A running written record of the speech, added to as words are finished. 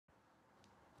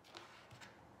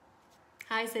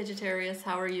Hi Sagittarius,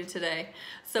 how are you today?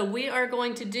 So we are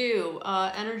going to do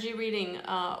energy reading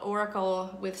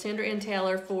oracle with Sandra Ann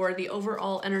Taylor for the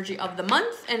overall energy of the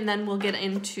month, and then we'll get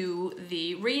into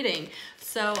the reading.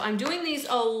 So I'm doing these,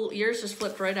 oh, yours just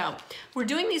flipped right out. We're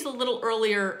doing these a little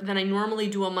earlier than I normally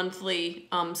do a monthly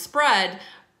spread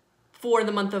for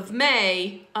the month of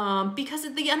May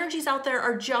because the energies out there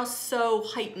are just so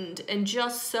heightened and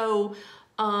just so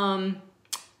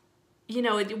you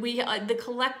know, the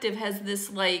collective has this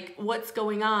like, what's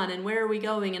going on and where are we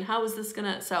going and how is this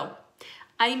gonna, so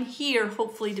I'm here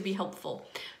hopefully to be helpful.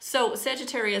 So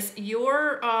Sagittarius,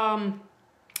 your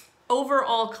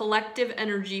overall collective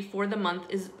energy for the month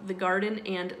is the garden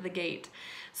and the gate.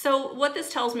 So what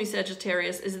this tells me,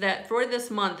 Sagittarius, is that for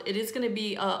this month, it is gonna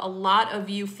be a lot of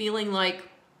you feeling like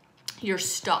you're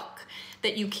stuck,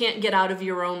 that you can't get out of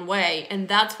your own way. And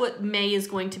that's what May is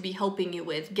going to be helping you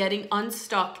with, getting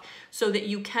unstuck so that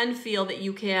you can feel that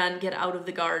you can get out of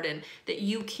the garden, that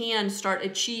you can start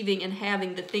achieving and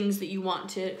having the things that you want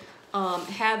to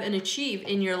have and achieve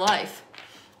in your life.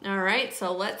 All right,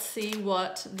 so let's see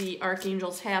what the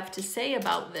archangels have to say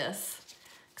about this.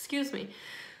 Excuse me.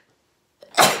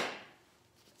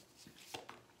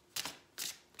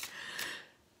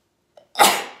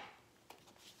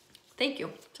 Thank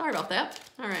you. Sorry about that.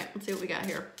 All right, let's see what we got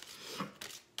here.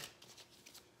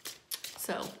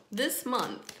 So this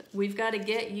month, we've got to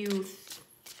get you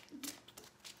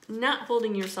not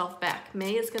holding yourself back.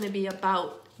 May is going to be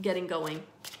about getting going,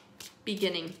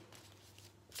 beginning.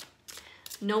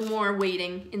 No more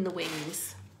waiting in the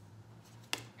wings.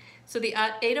 So the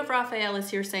Eight of Raphael is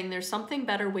here saying there's something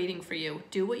better waiting for you.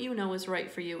 Do what you know is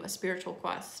right for you, a spiritual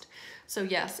quest. So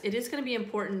yes, it is going to be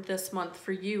important this month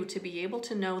for you to be able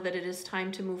to know that it is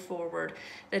time to move forward,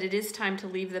 that it is time to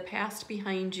leave the past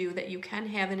behind you, that you can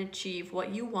have and achieve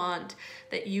what you want,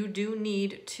 that you do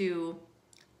need to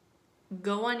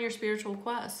go on your spiritual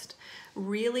quest.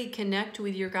 Really connect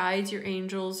with your guides, your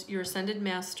angels, your ascended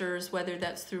masters, whether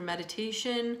that's through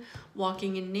meditation,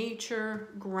 walking in nature,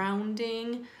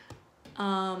 grounding,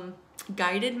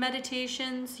 guided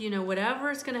meditations, you know,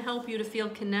 whatever is going to help you to feel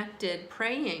connected,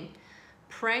 praying,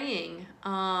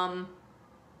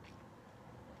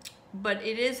 but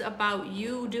it is about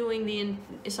you doing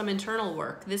some internal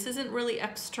work. This isn't really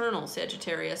external,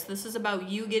 Sagittarius. This is about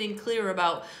you getting clear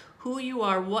about who you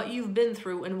are, what you've been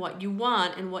through, and what you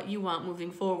want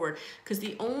moving forward. Because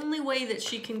the only way that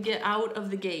she can get out of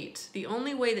the gate, the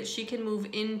only way that she can move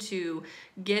into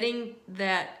getting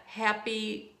that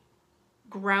happy,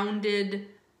 grounded,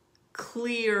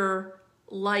 clear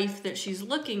life that she's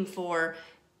looking for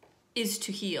is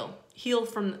to heal. Heal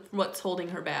from what's holding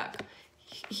her back.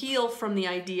 Heal from the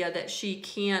idea that she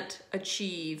can't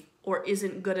achieve or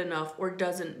isn't good enough or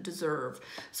doesn't deserve.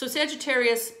 So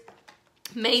Sagittarius,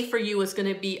 May for you is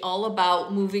going to be all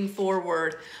about moving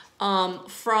forward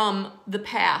from the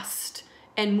past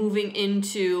and moving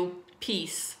into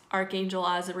peace. Archangel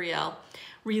Azrael,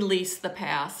 release the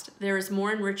past. There is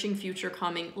more enriching future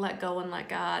coming. Let go and let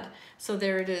God. So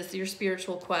there it is, your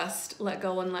spiritual quest. Let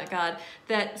go and let God.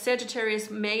 That Sagittarius,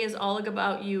 May is all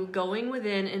about you going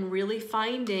within and really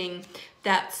finding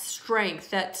that strength,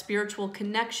 that spiritual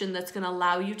connection that's going to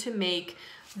allow you to make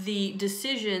the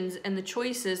decisions and the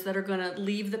choices that are going to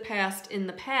leave the past in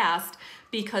the past,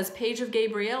 because Page of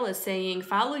Gabriel is saying,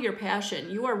 follow your passion.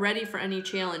 You are ready for any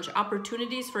challenge,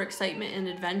 opportunities for excitement and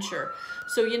adventure.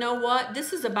 So you know what?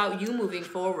 This is about you moving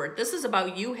forward. This is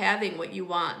about you having what you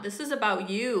want. This is about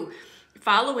you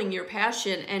following your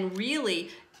passion and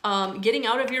really getting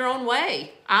out of your own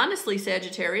way. Honestly,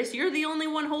 Sagittarius, you're the only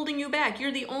one holding you back.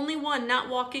 You're the only one not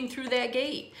walking through that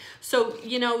gate. So,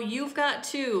 you know, you've got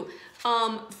to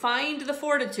find the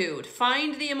fortitude,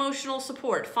 find the emotional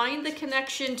support, find the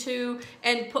connection to,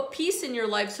 and put peace in your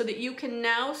life so that you can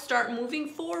now start moving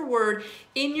forward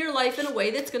in your life in a way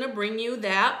that's going to bring you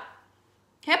that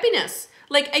happiness.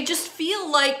 Like, I just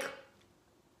feel like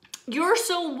you're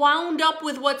so wound up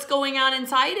with what's going on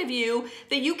inside of you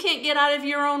that you can't get out of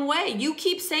your own way. You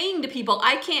keep saying to people,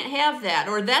 I can't have that,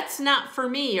 or that's not for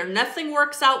me, or nothing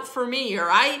works out for me,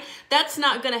 or that's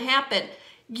not going to happen.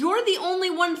 You're the only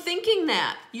one thinking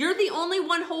that. You're the only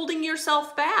one holding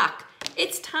yourself back.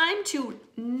 It's time to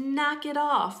knock it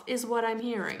off, is what I'm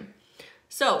hearing.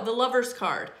 So, the Lover's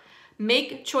card.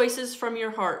 Make choices from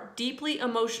your heart. Deeply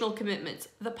emotional commitments.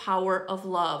 The power of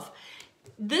love.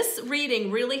 This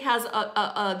reading really has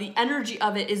the energy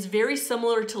of it is very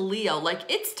similar to Leo. Like,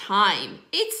 it's time.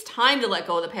 It's time to let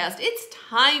go of the past. It's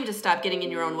time to stop getting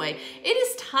in your own way. It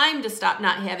is time to stop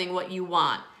not having what you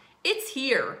want. It's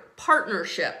here.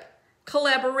 Partnership,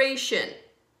 collaboration,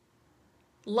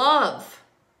 love,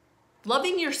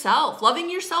 Loving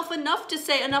yourself enough to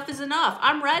say enough is enough.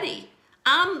 I'm ready.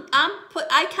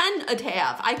 I can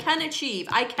have, I can achieve,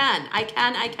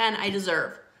 I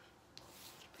deserve.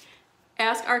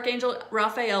 Ask Archangel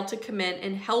Raphael to come in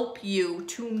and help you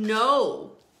to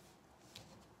know,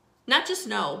 not just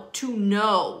know, to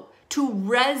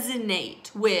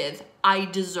resonate with I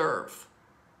deserve.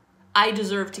 I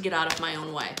deserve to get out of my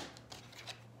own way.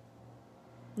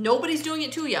 Nobody's doing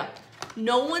it to you.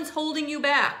 No one's holding you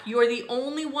back. You're the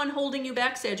only one holding you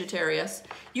back, Sagittarius.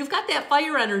 You've got that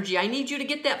fire energy. I need you to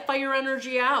get that fire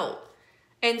energy out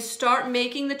and start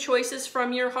making the choices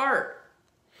from your heart.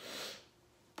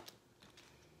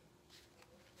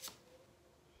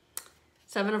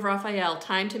 Seven of Raphael,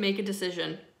 time to make a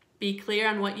decision. Be clear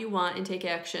on what you want and take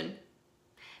action.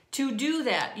 To do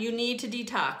that, you need to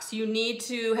detox. You need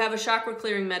to have a chakra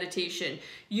clearing meditation.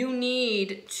 You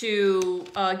need to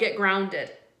get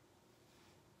grounded.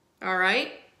 All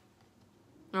right?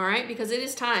 All right, because it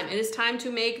is time. It is time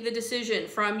to make the decision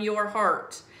from your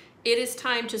heart. It is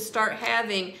time to start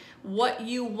having what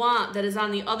you want that is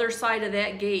on the other side of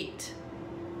that gate.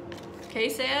 Okay,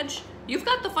 Sag? You've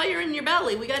got the fire in your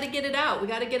belly. We got to get it out. We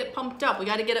got to get it pumped up. We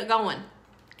got to get it going.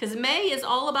 Because May is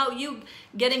all about you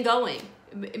getting going.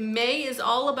 May is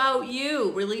all about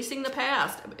you releasing the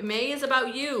past. May is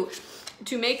about you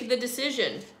to make the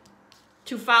decision,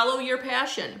 to follow your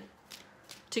passion,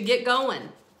 to get going.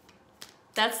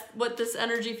 That's what this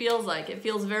energy feels like. It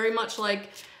feels very much like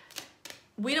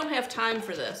we don't have time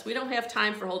for this. We don't have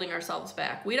time for holding ourselves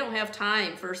back. We don't have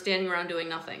time for standing around doing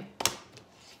nothing.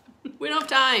 We don't have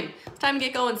time. It's time to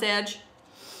get going, Sag.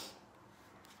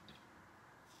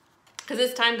 Because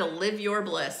it's time to live your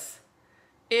bliss.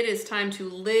 It is time to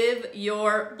live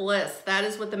your bliss. That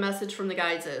is what the message from the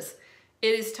guides is.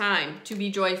 It is time to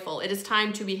be joyful. It is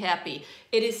time to be happy.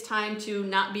 It is time to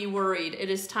not be worried. It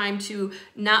is time to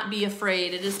not be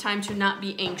afraid. It is time to not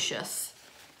be anxious,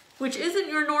 which isn't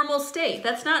your normal state.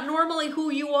 That's not normally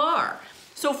who you are.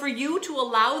 So for you to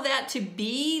allow that to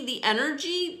be the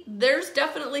energy, there's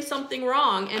definitely something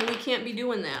wrong, and we can't be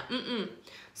doing that.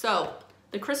 So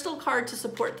the crystal card to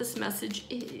support this message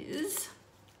is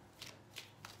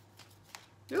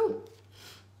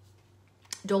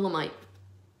Dolomite.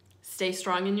 Stay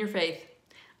strong in your faith.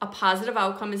 A positive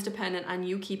outcome is dependent on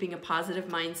you keeping a positive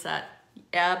mindset.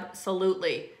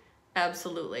 Absolutely.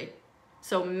 Absolutely.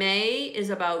 So May is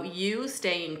about you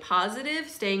staying positive,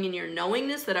 staying in your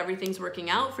knowingness that everything's working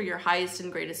out for your highest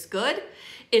and greatest good.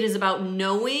 It is about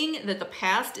knowing that the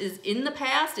past is in the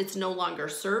past. It's no longer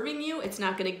serving you. It's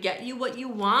not going to get you what you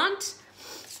want.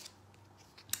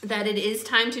 That it is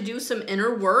time to do some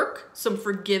inner work, some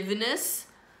forgiveness,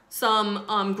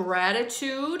 some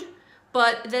gratitude,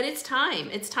 but that it's time.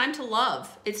 It's time to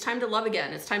love. It's time to love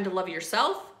again. It's time to love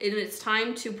yourself, and it's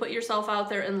time to put yourself out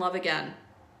there and love again.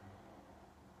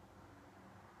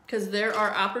 Because there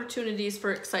are opportunities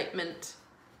for excitement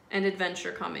and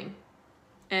adventure coming.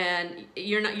 And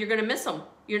you're going to miss them.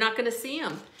 You're not going to see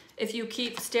them if you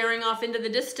keep staring off into the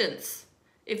distance.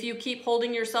 If you keep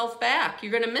holding yourself back,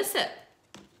 you're going to miss it.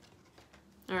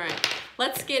 All right,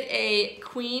 let's get a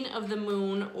Queen of the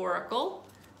Moon oracle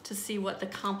to see what the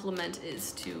complement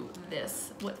is to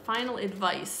this. What final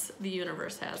advice the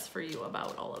universe has for you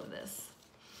about all of this.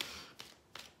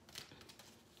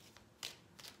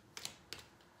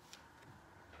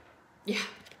 Yeah.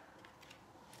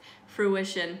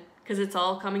 Fruition, because it's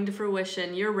all coming to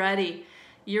fruition. You're ready.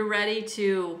 You're ready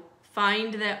to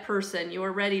find that person. You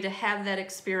are ready to have that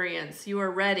experience. You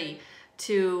are ready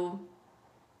to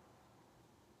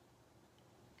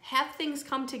have things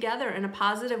come together in a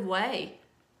positive way.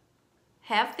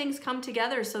 Have things come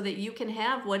together so that you can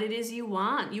have what it is you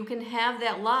want. You can have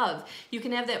that love. You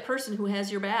can have that person who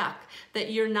has your back.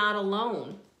 That you're not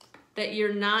alone. That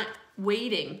you're not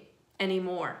waiting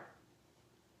anymore.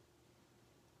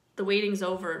 The waiting's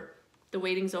over. The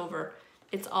waiting's over.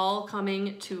 It's all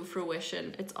coming to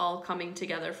fruition. It's all coming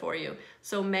together for you.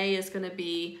 So May is going to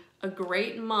be a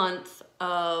great month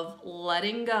of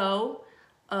letting go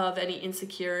of any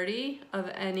insecurity, of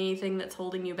anything that's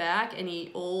holding you back,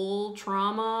 any old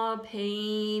trauma,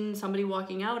 pain, somebody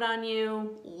walking out on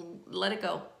you. Let it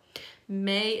go.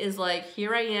 May is like,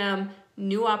 here I am,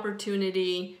 new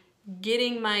opportunity,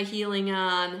 getting my healing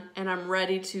on, and I'm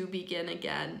ready to begin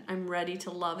again. I'm ready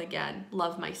to love again.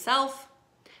 Love myself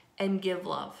and give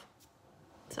love.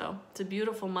 So it's a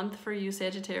beautiful month for you,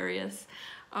 Sagittarius.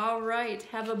 All right,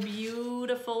 have a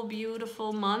beautiful,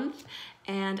 beautiful month,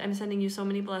 and I'm sending you so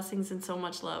many blessings and so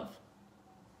much love.